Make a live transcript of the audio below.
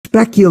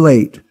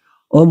speculate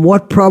on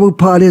what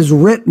Prabhupada has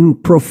written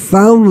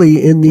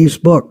profoundly in these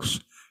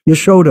books?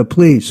 Yaśodā,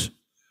 please.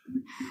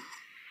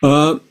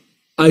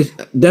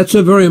 That's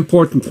a very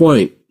important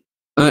point.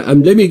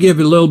 Let me give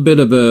a little bit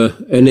of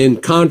an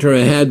encounter I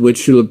had with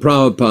Srila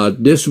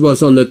Prabhupada. This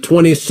was on the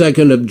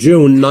 22nd of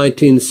June,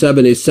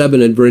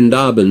 1977 in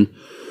Vrindavan.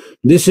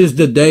 This is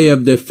the day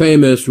of the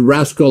famous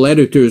rascal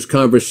editors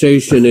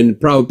conversation in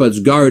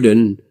Prabhupada's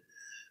garden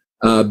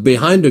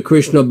behind the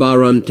Krishna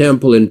Balaram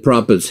temple in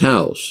Prabhupada's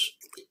house.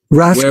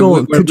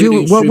 Rascal,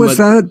 what was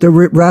that? The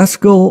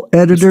rascal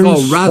editors? It's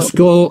called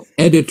Rascal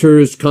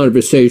Editors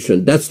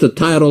Conversation. That's the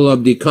title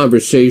of the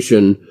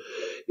conversation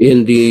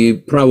in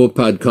the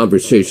Prabhupada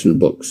conversation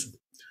books.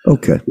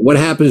 Okay. What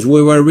happens,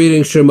 we were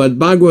reading Srimad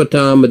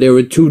Bhagavatam, there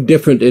were two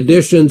different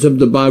editions of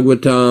the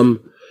Bhagavatam,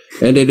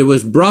 and it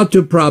was brought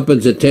to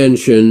Prabhupada's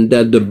attention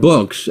that the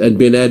books had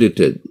been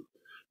edited.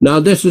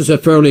 Now, this is a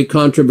fairly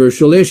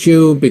controversial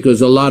issue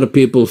because a lot of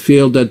people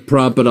feel that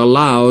Prabhupada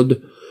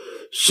allowed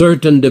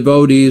certain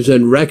devotees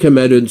and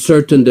recommended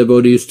certain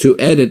devotees to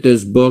edit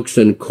his books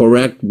and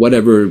correct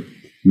whatever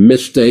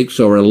mistakes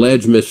or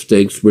alleged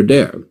mistakes were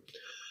there.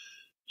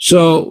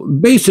 So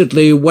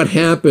basically what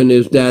happened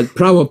is that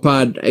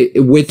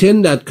Prabhupada,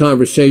 within that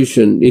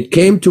conversation, it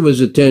came to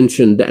his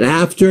attention that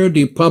after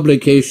the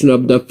publication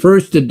of the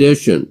first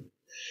edition,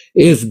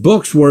 his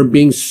books were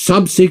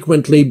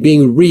subsequently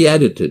being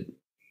re-edited.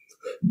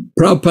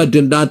 Prabhupada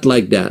did not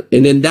like that.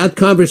 And in that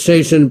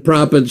conversation,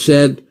 Prabhupada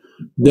said,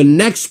 the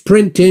next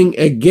printing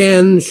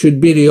again should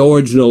be the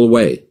original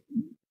way.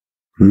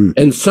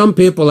 And some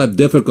people have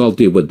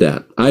difficulty with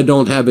that. I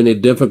don't have any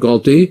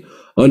difficulty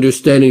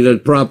understanding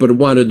that Prabhupada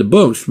wanted the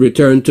books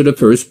returned to the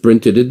first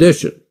printed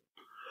edition.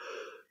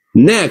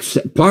 Next,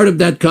 part of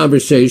that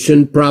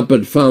conversation,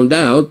 Prabhupada found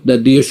out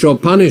that the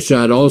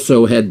Ishopanishad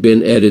also had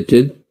been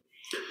edited.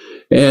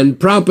 And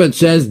Prabhupada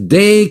says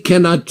they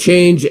cannot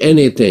change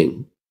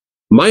anything.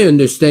 My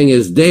understanding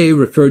is they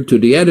referred to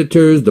the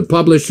editors, the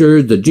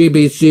publishers, the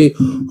GBC,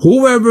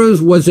 whoever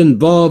was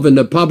involved in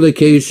the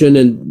publication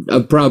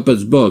of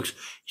Prabhupada's books.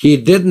 He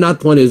did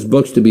not want his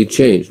books to be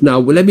changed. Now,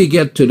 let me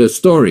get to the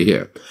story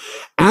here.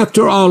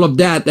 After all of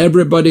that,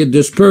 everybody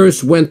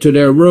dispersed, went to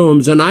their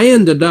rooms, and I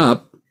ended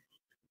up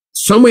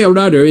somewhere or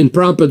other in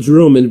Prabhupada's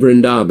room in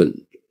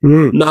Vrindavan.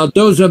 Now,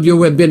 those of you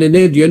who have been in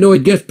India know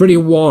it gets pretty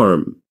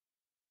warm.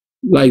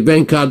 Like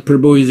Venkat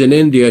Prabhu is in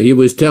India, he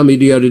was telling me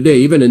the other day,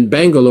 even in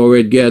Bangalore,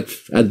 it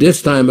gets, at this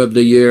time of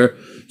the year,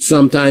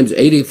 sometimes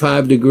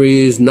 85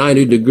 degrees,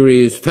 90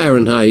 degrees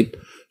Fahrenheit.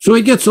 So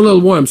it gets a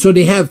little warm. So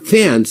they have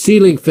fans,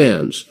 ceiling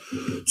fans.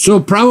 So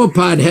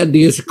Prabhupada had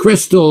these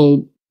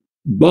crystal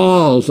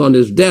balls on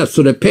his desk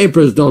so the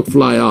papers don't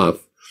fly off.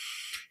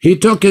 He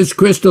took his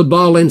crystal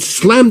ball and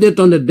slammed it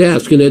on the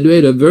desk, and it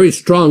made a very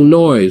strong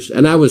noise.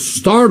 And I was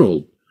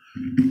startled.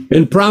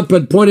 And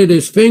Prabhupada pointed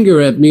his finger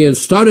at me and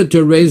started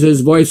to raise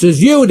his voice,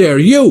 says, you there,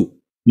 you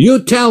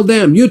tell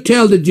them, you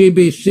tell the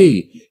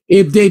GBC,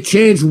 if they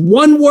change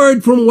one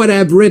word from what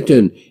I've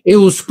written, it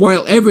will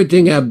spoil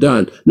everything I've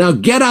done. Now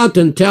get out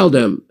and tell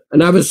them.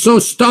 And I was so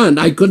stunned,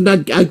 I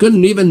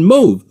couldn't even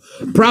move.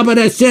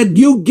 Prabhupada said,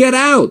 you get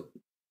out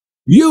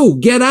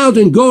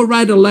and go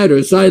write a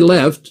letter. So I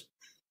left,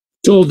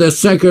 told the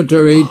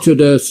secretary,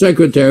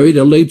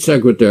 the lead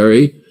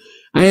secretary.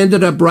 I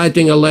ended up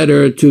writing a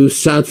letter to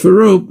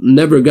Satsvarup,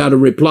 never got a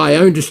reply.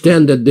 I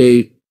understand that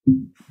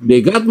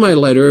they got my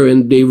letter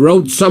and they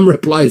wrote some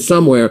reply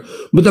somewhere.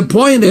 But the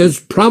point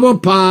is,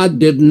 Prabhupada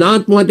did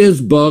not want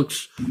his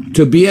books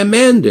to be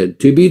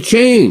amended, to be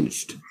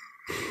changed.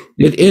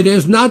 It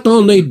is not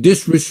only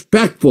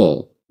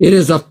disrespectful, it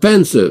is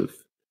offensive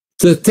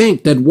to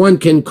think that one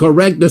can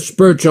correct the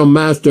spiritual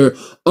master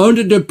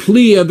under the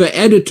plea of an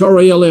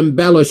editorial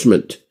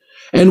embellishment.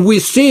 And we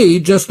see,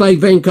 just like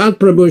Venkat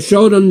Prabhu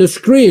showed on the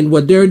screen,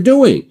 what they're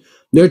doing.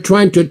 They're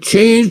trying to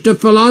change the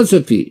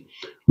philosophy.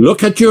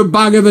 Look at your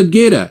Bhagavad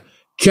Gita,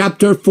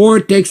 chapter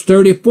 4, text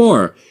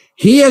 34.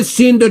 He has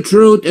seen the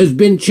truth, has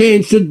been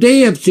changed, so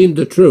they have seen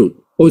the truth.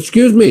 Oh,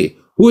 excuse me,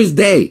 who is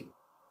they?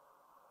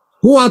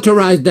 Who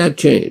authorized that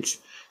change?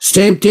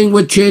 Same thing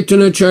with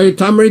Chaitanya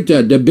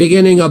Charitamrita, the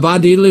beginning of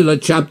Adi Lila,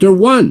 chapter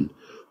 1.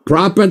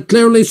 Prabhupada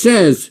clearly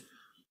says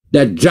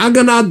that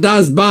Jagannath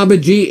Das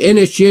Babaji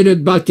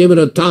initiated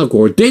Bhaktivinoda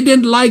Thakur. They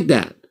didn't like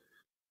that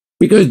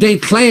because they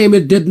claim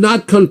it did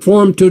not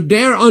conform to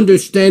their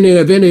understanding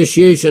of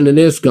initiation in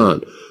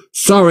ISKCON.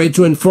 Sorry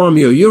to inform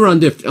you, your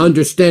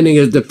understanding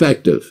is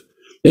defective,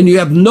 and you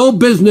have no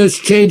business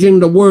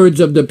changing the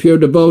words of the pure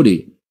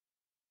devotee.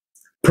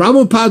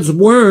 Prabhupada's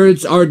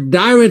words are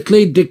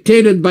directly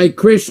dictated by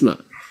Krishna.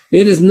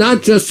 It is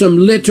not just some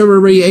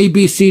literary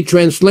ABC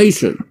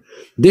translation.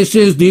 This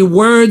is the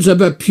words of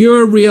a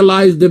pure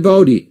realized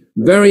devotee.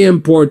 Very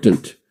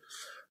important.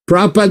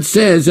 Prabhupada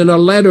says in a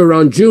letter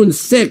on June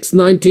 6,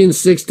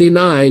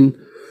 1969,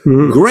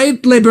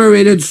 great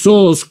liberated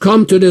souls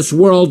come to this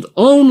world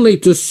only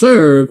to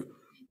serve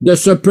the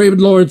Supreme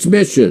Lord's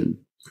mission.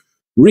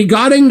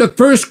 regarding the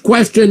first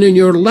question in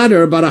your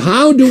letter, but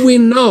how do we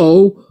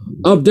know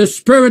of the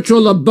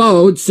spiritual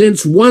abode,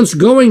 since once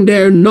going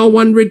there, no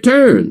one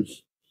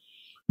returns?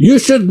 You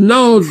should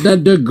know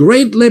that the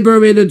great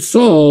liberated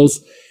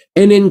souls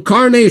and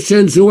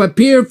incarnations who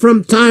appear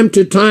from time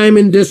to time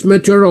in this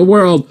material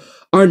world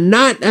are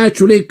not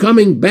actually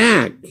coming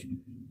back,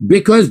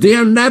 because they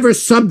are never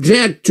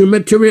subject to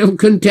material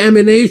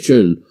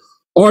contamination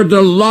or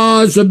the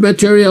laws of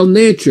material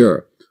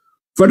nature.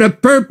 For the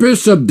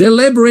purpose of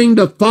delivering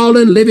the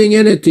fallen living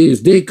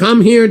entities, they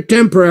come here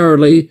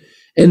temporarily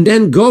and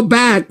then go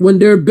back when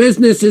their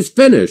business is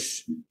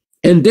finished.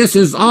 And this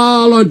is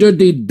all under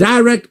the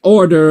direct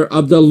order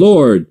of the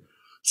Lord.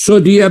 So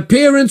the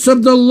appearance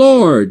of the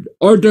Lord,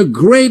 or the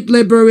great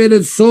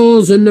liberated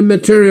souls in the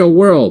material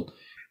world,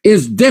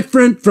 is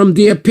different from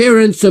the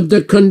appearance of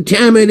the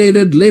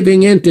contaminated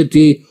living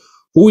entity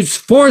who is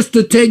forced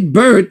to take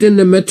birth in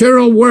the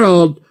material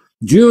world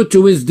due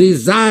to his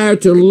desire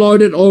to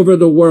lord it over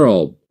the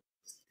world.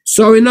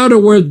 So in other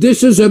words,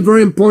 this is a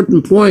very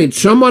important point.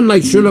 Someone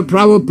like Srila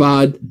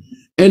Prabhupada,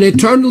 an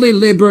eternally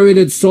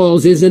liberated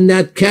soul, is in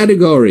that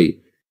category.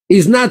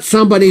 He's not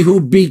somebody who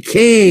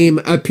became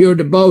a pure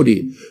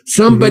devotee,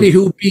 somebody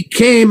who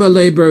became a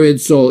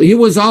liberated soul. He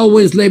was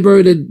always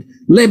liberated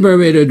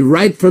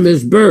right from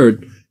his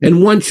birth.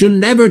 And one should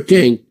never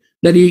think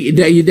that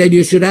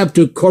you should have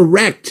to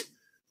correct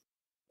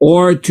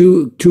or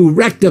to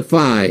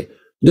rectify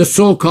the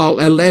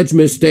so-called alleged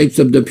mistakes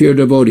of the pure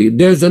devotee.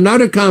 There's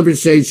another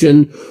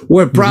conversation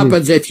where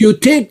Prabhupada says, if you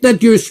think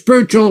that your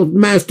spiritual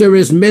master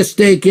is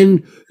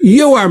mistaken,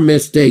 you are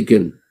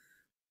mistaken.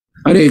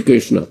 Hare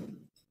Krishna.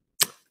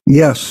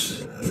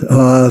 Yes,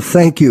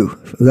 thank you.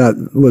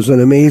 That was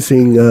an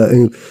amazing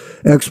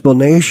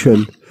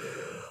explanation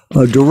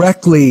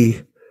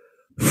directly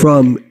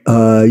from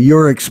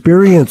your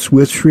experience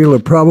with Srila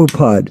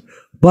Prabhupada.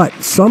 But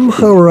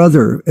somehow or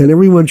other, and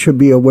everyone should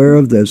be aware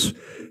of this,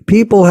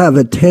 people have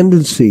a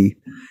tendency,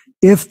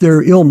 if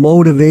they're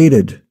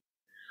ill-motivated,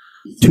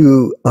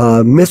 to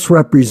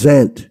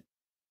misrepresent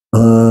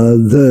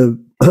the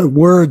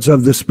words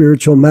of the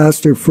spiritual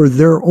master for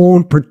their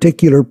own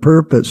particular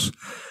purpose.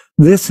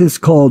 This is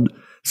called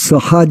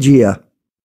sahajya.